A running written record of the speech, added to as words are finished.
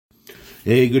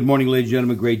Hey, good morning, ladies and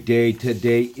gentlemen. Great day.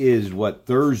 Today is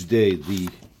Thursday, the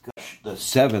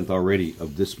 7th already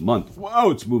of this month.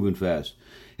 Wow, it's moving fast.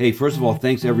 Hey, first of all,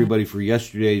 thanks everybody for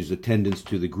yesterday's attendance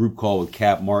to the group call with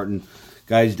Kat Martin.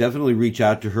 Guys, definitely reach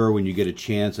out to her when you get a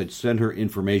chance. I'd send her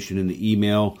information in the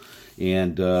email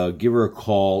and give her a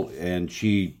call. And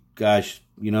she's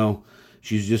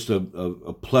just a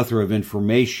plethora of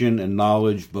information and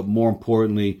knowledge, but more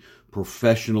importantly,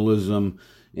 professionalism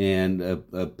and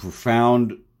a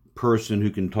profound person who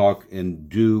can talk and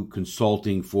do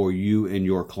consulting for you and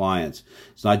your clients.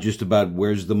 It's not just about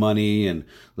where's the money and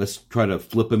let's try to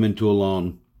flip them into a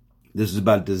loan. This is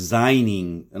about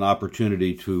designing an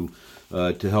opportunity to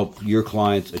help your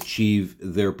clients achieve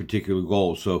their particular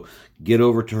goals. So get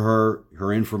over to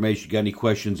her information. Got any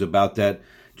questions about that?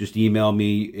 Just email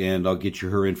me and I'll get you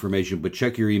her information. But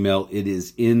check your email. It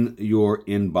is in your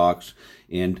inbox.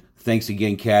 And thanks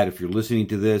again, Kat. If you're listening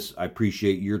to this, I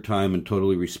appreciate your time and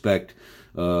totally respect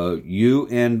you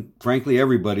and, frankly,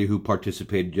 everybody who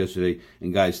participated yesterday.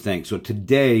 And, guys, thanks. So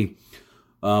today,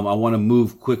 I want to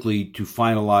move quickly to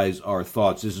finalize our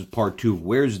thoughts. This is part 2.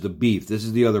 Where's the beef? This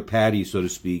is the other patty, so to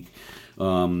speak.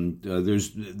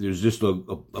 There's just a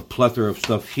plethora of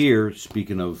stuff here,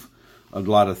 speaking of a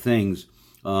lot of things.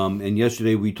 And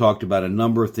yesterday we talked about a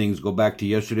number of things. Go back to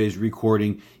yesterday's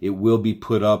recording. It will be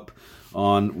put up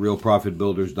on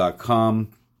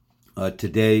realprofitbuilders.com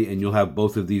today, and you'll have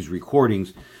both of these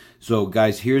recordings. So,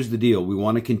 guys, here's the deal. We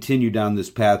want to continue down this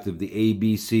path of the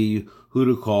ABC, who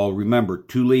to call. Remember,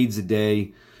 2 leads a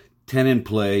day, 10 in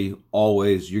play,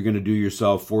 always. You're going to do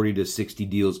yourself 40 to 60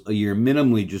 deals a year,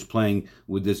 minimally just playing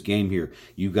with this game here.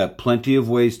 You've got plenty of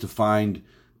ways to find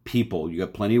people. You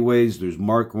got plenty of ways. There's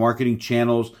marketing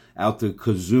channels out the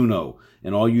kazoono,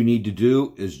 and all you need to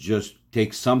do is just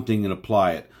take something and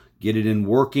apply it. Get it in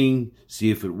working,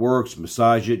 see if it works,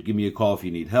 massage it, give me a call if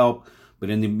you need help. But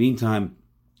in the meantime,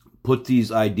 put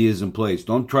these ideas in place.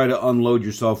 Don't try to unload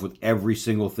yourself with every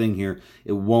single thing here.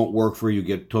 It won't work for you.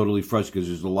 Get totally frustrated because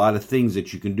there's a lot of things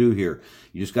that you can do here.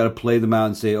 You just got to play them out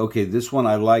and say, okay, this one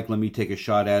I like. Let me take a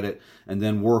shot at it and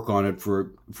then work on it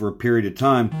for a period of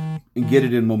time and get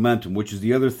it in momentum, which is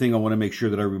the other thing I want to make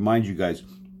sure that I remind you guys.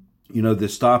 You know, the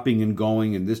stopping and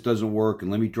going and this doesn't work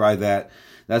and let me try that.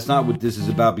 That's not what this is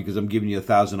about, because I'm giving you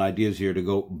 1,000 ideas here to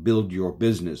go build your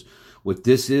business. What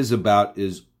this is about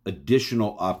is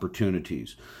additional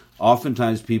opportunities.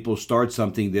 Oftentimes people start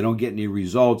something, they don't get any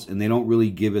results, and they don't really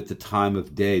give it the time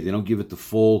of day. They don't give it the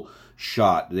full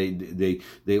shot. They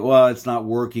well, it's not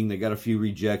working. They got a few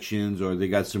rejections, or they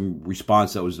got some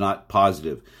response that was not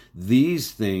positive.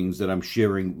 These things that I'm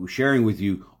sharing with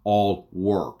you all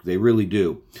work. They really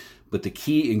do. But the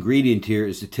key ingredient here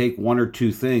is to take 1 or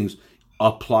 2 things,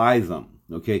 apply them.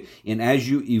 Okay, and as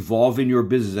you evolve in your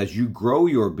business, as you grow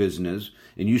your business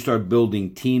and you start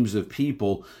building teams of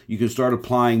people, you can start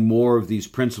applying more of these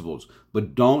principles.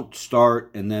 But don't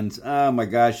start and then, oh my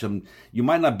gosh, you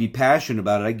might not be passionate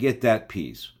about it. I get that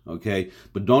piece, okay?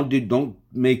 But don't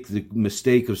make the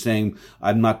mistake of saying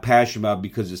I'm not passionate about it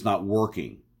because it's not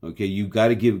working. Okay, you got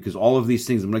to give, because all of these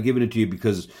things, I'm not giving it to you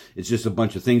because it's just a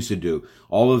bunch of things to do.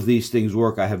 All of these things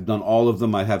work. I have done all of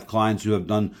them. I have clients who have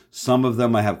done some of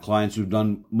them. I have clients who've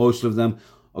done most of them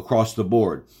across the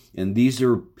board. And these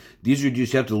are just, you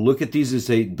have to look at these and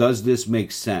say, does this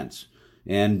make sense?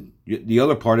 And the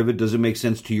other part of it, does it make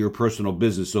sense to your personal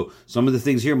business? So some of the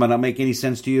things here might not make any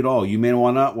sense to you at all. You may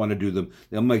not want to do them.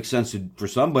 They'll make sense for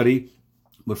somebody,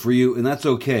 but for you, and that's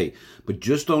okay. But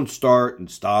just don't start and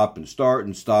stop and start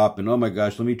and stop and, oh my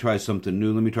gosh, let me try something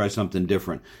new. Let me try something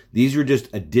different. These are just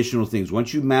additional things.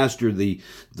 Once you master the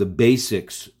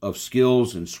basics of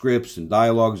skills and scripts and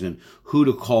dialogues and who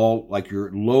to call, like your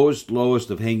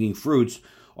lowest of hanging fruits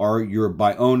are your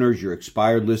buy owners, your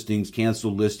expired listings,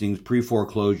 canceled listings,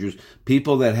 pre-foreclosures,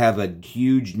 people that have a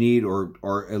huge need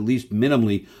or at least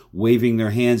minimally waving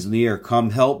their hands in the air, come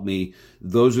help me.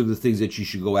 Those are the things that you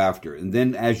should go after. And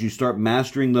then as you start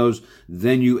mastering those,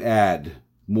 then you add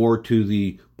more to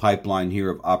the pipeline here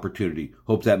of opportunity.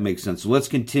 Hope that makes sense. So let's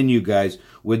continue, guys,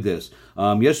 with this.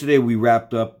 Yesterday we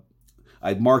wrapped up.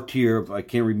 I marked here,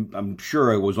 I'm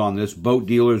sure I was on this, boat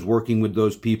dealers, working with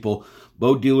those people.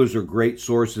 Boat dealers are great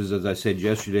sources, as I said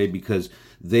yesterday, because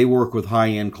they work with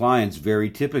high-end clients very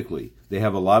typically. They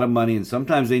have a lot of money, and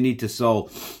sometimes they need to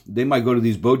sell. They might go to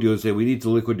these boat dealers and say, we need to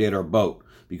liquidate our boat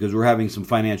because we're having some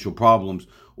financial problems,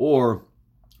 or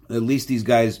at least these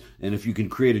guys, and if you can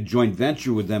create a joint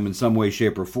venture with them in some way,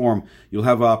 shape, or form, you'll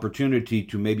have an opportunity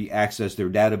to maybe access their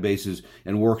databases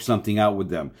and work something out with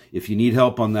them. If you need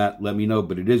help on that, let me know,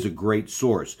 but it is a great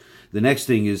source. The next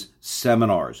thing is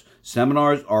seminars.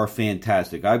 Seminars are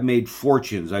fantastic. I've made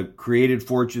fortunes. I've created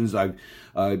fortunes.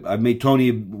 I've made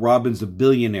Tony Robbins a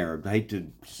billionaire. I hate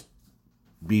to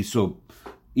be so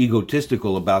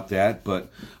egotistical about that, but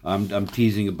I'm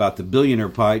teasing about the billionaire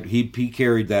pie. He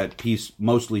carried that piece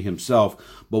mostly himself.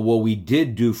 But what we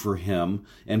did do for him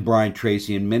and Brian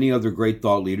Tracy and many other great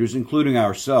thought leaders, including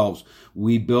ourselves,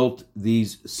 we built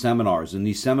these seminars. And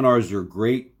these seminars are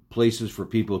great places for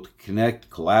people to connect,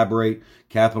 collaborate,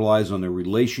 capitalize on their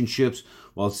relationships,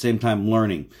 while at the same time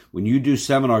learning. When you do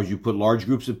seminars, you put large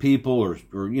groups of people or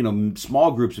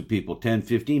small groups of people, 10,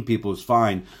 15 people is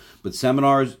fine. But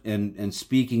seminars and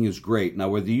speaking is great. Now,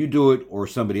 whether you do it or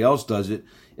somebody else does it,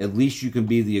 at least you can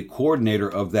be the coordinator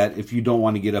of that if you don't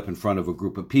want to get up in front of a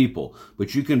group of people.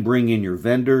 But you can bring in your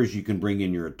vendors, you can bring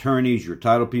in your attorneys, your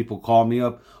title people, call me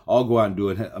up. I'll go out and do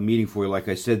a meeting for you, like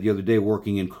I said the other day,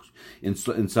 working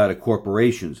inside of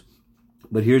corporations.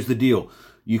 But here's the deal.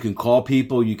 You can call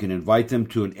people, you can invite them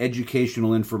to an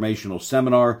educational, informational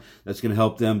seminar that's going to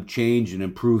help them change and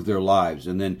improve their lives.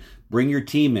 And then bring your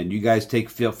team in. You guys take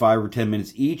 5 or 10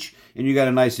 minutes each, and you got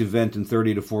a nice event in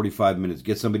 30 to 45 minutes.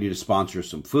 Get somebody to sponsor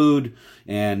some food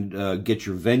and get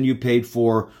your venue paid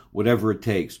for, whatever it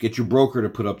takes. Get your broker to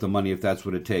put up the money if that's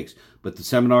what it takes. But the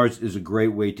seminars is a great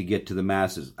way to get to the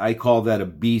masses. I call that a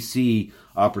BC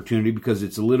opportunity because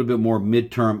it's a little bit more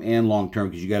midterm and long-term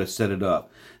because you got to set it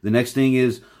up. The next thing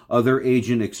is other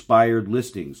agent expired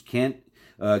listings. Can't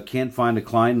find a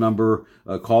client number,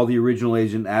 call the original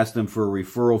agent, ask them for a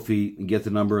referral fee, and get the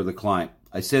number of the client.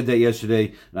 I said that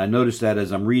yesterday, and I noticed that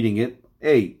as I'm reading it.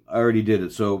 Hey, I already did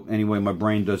it. So anyway, my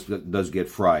brain does get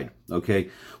fried. Okay.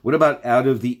 What about out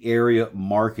of the area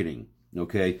marketing?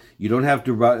 Okay. You don't have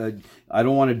to. I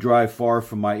don't want to drive far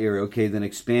from my area. Okay, then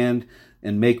expand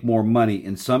and make more money.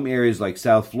 In some areas like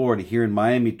South Florida, here in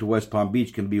Miami to West Palm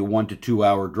Beach can be a 1 to 2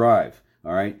 hour drive.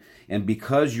 All right. And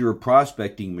because you're a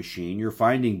prospecting machine, you're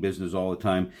finding business all the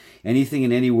time. Anything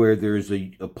and anywhere there's a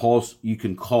pulse you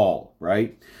can call,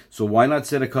 right? So why not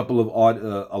set a couple of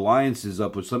alliances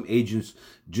up with some agents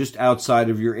just outside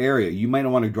of your area? You might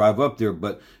not want to drive up there,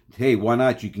 but hey, why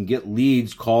not? You can get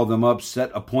leads, call them up, set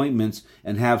appointments,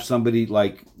 and have somebody,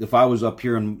 like if I was up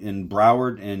here in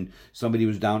Broward and somebody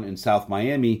was down in South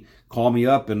Miami, call me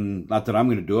up, and not that I'm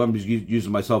going to do it, I'm just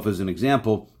using myself as an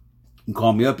example. And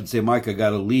call me up and say, Mike, I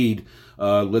got a lead.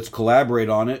 Let's collaborate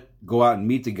on it. Go out and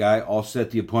meet the guy. I'll set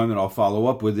the appointment. I'll follow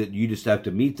up with it. You just have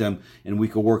to meet them, and we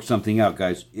can work something out,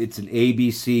 guys. It's an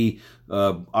ABC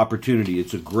opportunity.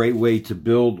 It's a great way to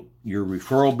build your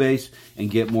referral base and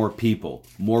get more people,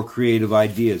 more creative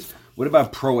ideas. What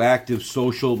about proactive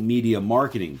social media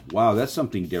marketing? Wow, that's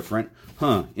something different.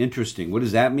 Interesting. What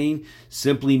does that mean?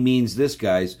 Simply means this,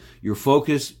 guys. Your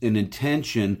focus and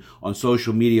intention on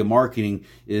social media marketing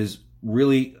is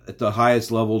really at the highest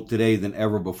level today than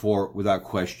ever before, without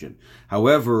question.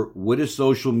 However, what is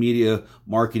social media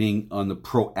marketing on the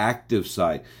proactive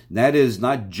side? And that is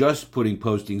not just putting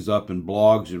postings up and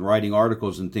blogs and writing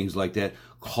articles and things like that.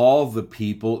 Call the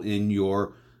people in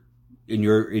your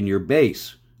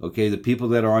base. Okay, the people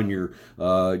that are on your,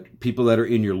 people that are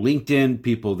in your LinkedIn,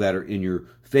 people that are in your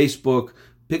Facebook.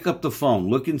 Pick up the phone.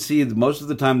 Look and see. Most of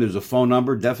the time there's a phone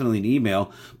number, definitely an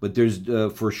email, but there's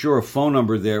for sure a phone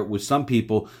number there with some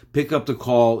people. Pick up the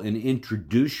call and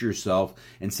introduce yourself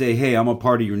and say, hey, I'm a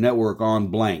part of your network on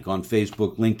blank, on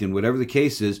Facebook, LinkedIn, whatever the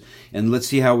case is, and let's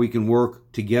see how we can work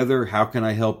together. How can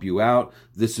I help you out?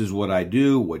 This is what I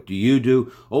do. What do you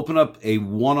do? Open up a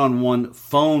one-on-one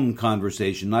phone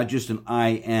conversation, not just an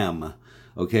I am.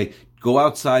 Okay? Go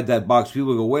outside that box.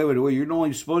 People go, wait, you're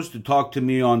only supposed to talk to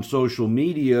me on social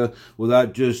media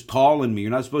without just calling me.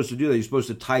 You're not supposed to do that. You're supposed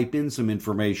to type in some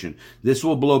information. This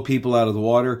will blow people out of the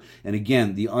water. And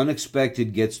again, the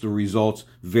unexpected gets the results.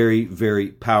 Very, very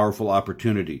powerful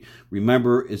opportunity.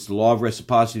 Remember, it's the law of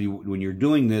reciprocity. When you're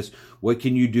doing this, what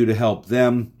can you do to help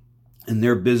them in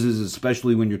their business,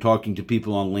 especially when you're talking to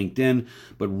people on LinkedIn?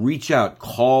 But reach out,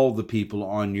 call the people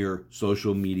on your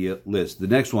social media list. The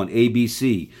next one,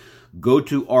 ABC. Go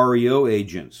to REO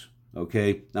agents.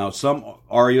 Okay. Now, some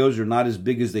REOs are not as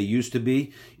big as they used to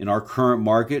be in our current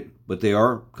market, but they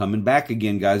are coming back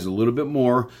again, guys, a little bit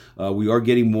more. We are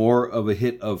getting more of a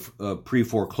hit of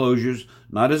pre-foreclosures.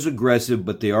 not as aggressive,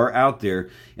 but they are out there.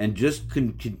 And just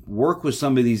can work with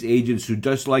some of these agents who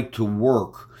just like to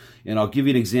work. And I'll give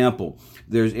you an example.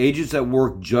 There's agents that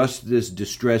work just this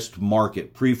distressed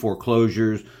market,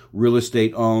 pre-foreclosures, real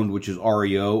estate owned, which is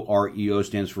REO. REO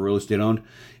stands for real estate owned.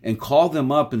 And call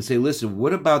them up and say, listen,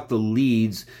 what about the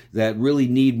leads that really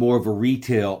need more of a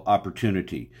retail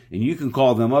opportunity? And you can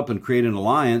call them up and create an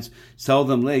alliance. Tell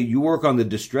them, hey, you work on the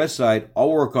distress side,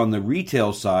 I'll work on the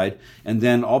retail side, and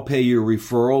then I'll pay you a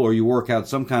referral, or you work out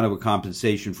some kind of a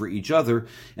compensation for each other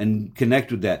and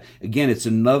connect with that. Again, it's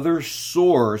another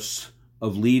source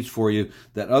of leads for you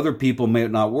that other people may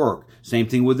not work. Same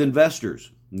thing with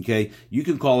investors. Okay, you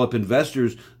can call up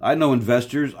investors. I know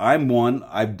investors. I'm one.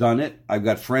 I've done it. I've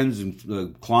got friends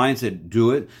and clients that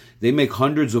do it. They make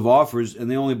hundreds of offers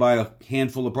and they only buy a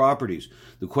handful of properties.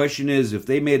 The question is, if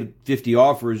they made 50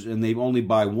 offers and they only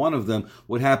buy one of them,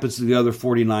 what happens to the other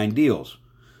 49 deals?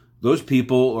 Those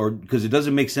people, or because it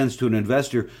doesn't make sense to an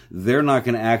investor, they're not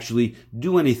going to actually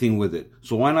do anything with it.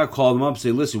 So why not call them up and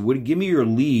say, listen, give me your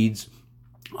leads.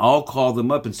 I'll call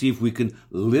them up and see if we can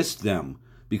list them,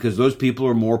 because those people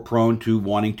are more prone to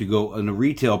wanting to go on a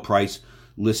retail price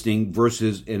listing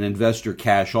versus an investor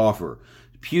cash offer.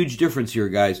 Huge difference here,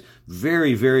 guys.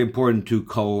 Very, very important to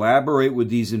collaborate with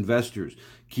these investors.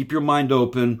 Keep your mind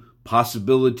open.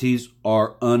 Possibilities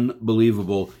are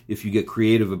unbelievable if you get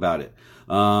creative about it.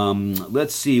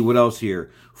 Let's see what else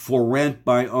here. For rent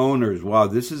by owners. Wow,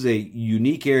 this is a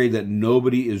unique area that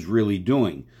nobody is really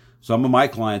doing. Some of my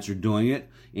clients are doing it,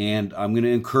 and I'm going to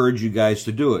encourage you guys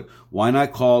to do it. Why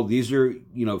not call? These are,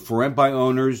 for rent by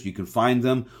owners. You can find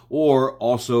them, or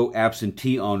also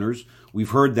absentee owners. We've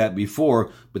heard that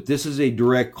before, but this is a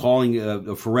direct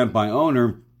calling for rent by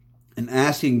owner and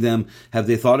asking them, have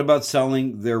they thought about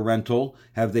selling their rental?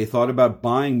 Have they thought about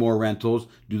buying more rentals?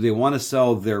 Do they want to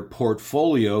sell their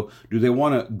portfolio? Do they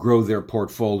want to grow their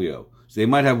portfolio? So they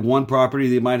might have one property.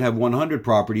 They might have 100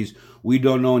 properties. We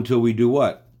don't know until we do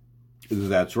what?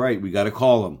 That's right. We got to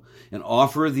call them and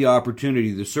offer the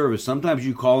opportunity, the service. Sometimes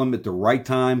you call them at the right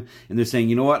time and they're saying,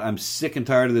 you know what? I'm sick and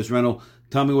tired of this rental.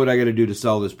 Tell me what I got to do to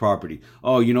sell this property.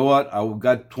 Oh, you know what? I've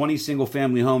got 20 single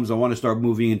family homes. I want to start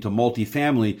moving into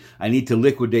multifamily. I need to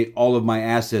liquidate all of my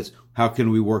assets. How can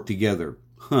we work together?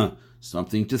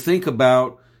 Something to think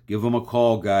about. Give them a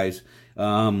call, guys.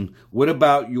 What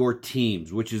about your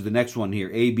teams, which is the next one here?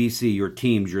 ABC, your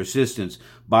teams, your assistants,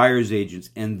 buyer's agents,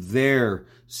 and their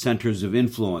centers of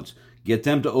influence. Get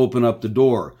them to open up the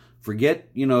door.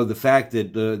 Forget, the fact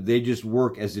that they just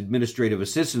work as administrative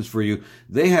assistants for you.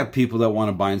 They have people that want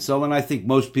to buy and sell, and I think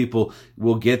most people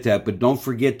will get that. But don't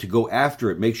forget to go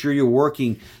after it. Make sure you're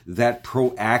working that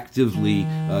proactively,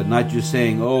 not just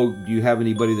saying, oh, do you have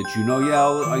anybody that you know? Yeah,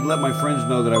 I let my friends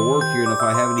know that I work here, and if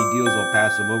I have any deals, I'll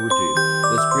pass them over to you.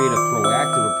 Let's create a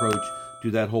proactive approach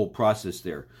to that whole process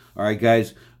there. All right,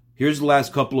 guys, here's the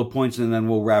last couple of points, and then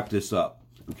we'll wrap this up.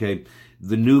 Okay.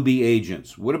 The newbie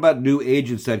agents. What about new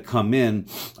agents that come in?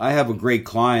 I have a great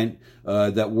client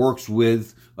that works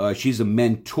with, she's a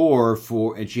mentor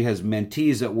and she has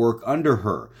mentees that work under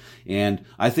her. And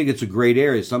I think it's a great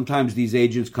area. Sometimes these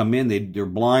agents come in, they're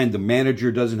blind. The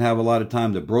manager doesn't have a lot of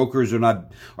time. The brokers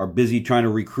are busy trying to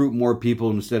recruit more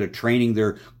people instead of training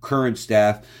their current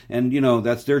staff. And,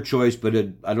 that's their choice, but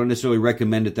I don't necessarily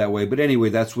recommend it that way. But anyway,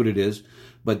 that's what it is.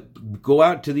 But go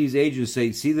out to these agents,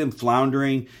 see them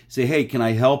floundering, say, hey, can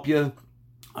I help you?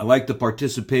 I like to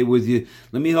participate with you.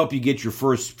 Let me help you get your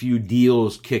first few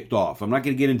deals kicked off. I'm not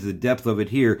going to get into the depth of it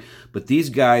here, but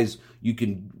these guys, you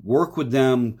can work with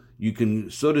them. You can,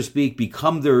 so to speak,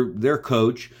 become their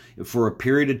coach for a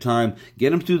period of time. Get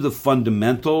them through the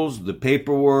fundamentals, the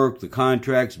paperwork, the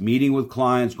contracts, meeting with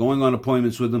clients, going on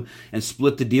appointments with them, and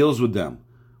split the deals with them.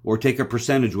 Or take a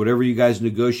percentage, whatever you guys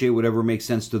negotiate, whatever makes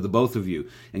sense to the both of you.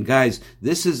 And guys,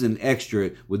 this is an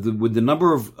extra with the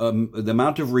number of the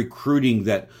amount of recruiting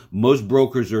that most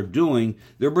brokers are doing.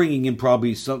 They're bringing in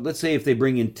probably let's say if they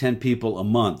bring in 10 people a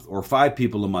month or 5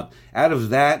 people a month. Out of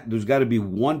that, there's got to be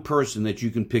one person that you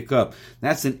can pick up.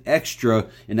 That's an extra,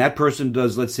 and that person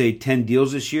does, let's say, 10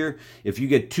 deals this year. If you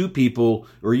get 2 people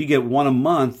or you get one a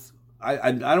month.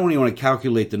 I don't even want to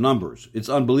calculate the numbers. It's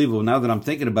unbelievable. Now that I'm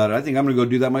thinking about it, I think I'm going to go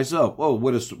do that myself. Whoa,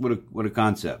 what a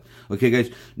concept. Okay, guys,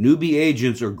 newbie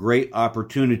agents are great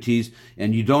opportunities,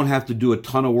 and you don't have to do a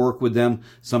ton of work with them.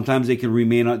 Sometimes they can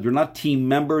remain on. They're not team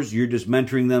members. You're just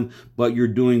mentoring them, but you're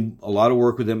doing a lot of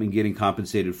work with them and getting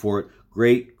compensated for it.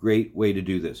 Great, great way to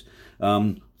do this.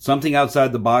 Something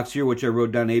outside the box here, which I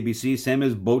wrote down ABC, same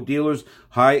as boat dealers,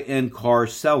 high-end car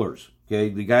sellers. Okay,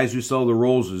 the guys who sell the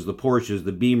Rollses, the Porsches,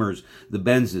 the Beamers, the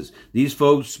Benzes. These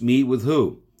folks meet with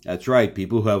who? That's right,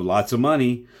 people who have lots of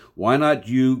money. Why not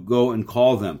you go and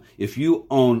call them? If you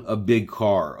own a big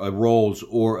car, a Rolls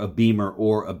or a Beamer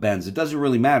or a Benz, it doesn't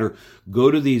really matter. Go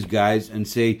to these guys and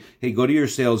say, hey, go to your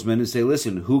salesman and say,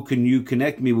 listen, who can you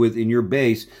connect me with in your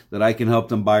base that I can help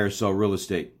them buy or sell real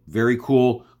estate? Very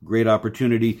cool, great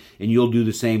opportunity, and you'll do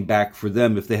the same back for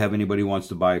them if they have anybody who wants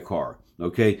to buy a car,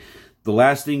 okay? The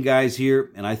last thing, guys,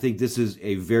 here, and I think this is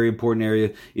a very important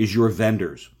area, is your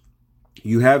vendors.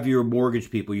 You have your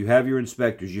mortgage people, you have your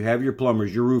inspectors, you have your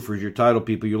plumbers, your roofers, your title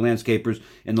people, your landscapers,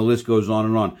 and the list goes on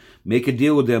and on. Make a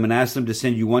deal with them and ask them to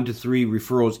send you 1 to 3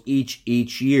 referrals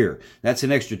each year. That's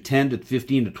an extra 10 to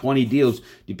 15 to 20 deals,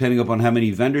 depending upon how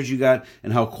many vendors you got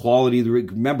and how quality.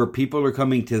 Remember, people are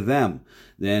coming to them.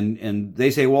 And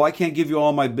they say, well, I can't give you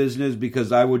all my business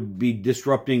because I would be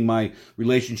disrupting my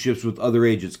relationships with other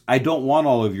agents. I don't want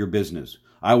all of your business.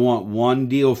 I want 1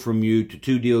 deal from you to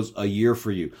 2 deals a year for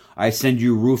you. I send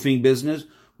you roofing business.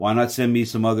 Why not send me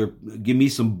give me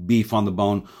some beef on the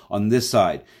bone on this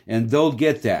side? And they'll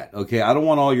get that, okay? I don't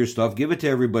want all your stuff. Give it to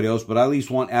everybody else, but I at least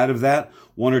want out of that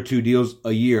 1 or 2 deals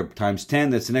a year. Times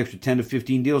 10, that's an extra 10 to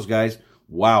 15 deals, guys.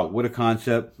 Wow, what a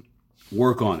concept.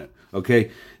 Work on it, okay?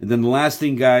 And then the last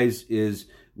thing, guys, is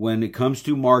when it comes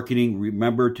to marketing,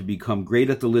 remember to become great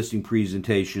at the listing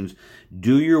presentations.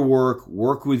 Do your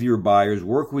work with your buyers,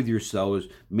 work with your sellers,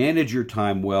 manage your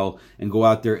time well, and go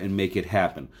out there and make it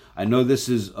happen. I know this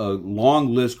is a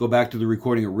long list. Go back to the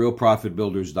recording at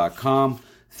realprofitbuilders.com.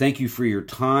 Thank you for your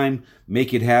time.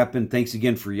 Make it happen. Thanks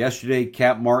again for yesterday.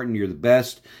 Cap Martin, you're the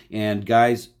best. And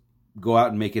guys, go out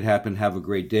and make it happen. Have a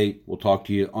great day. We'll talk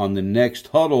to you on the next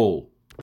Huddle.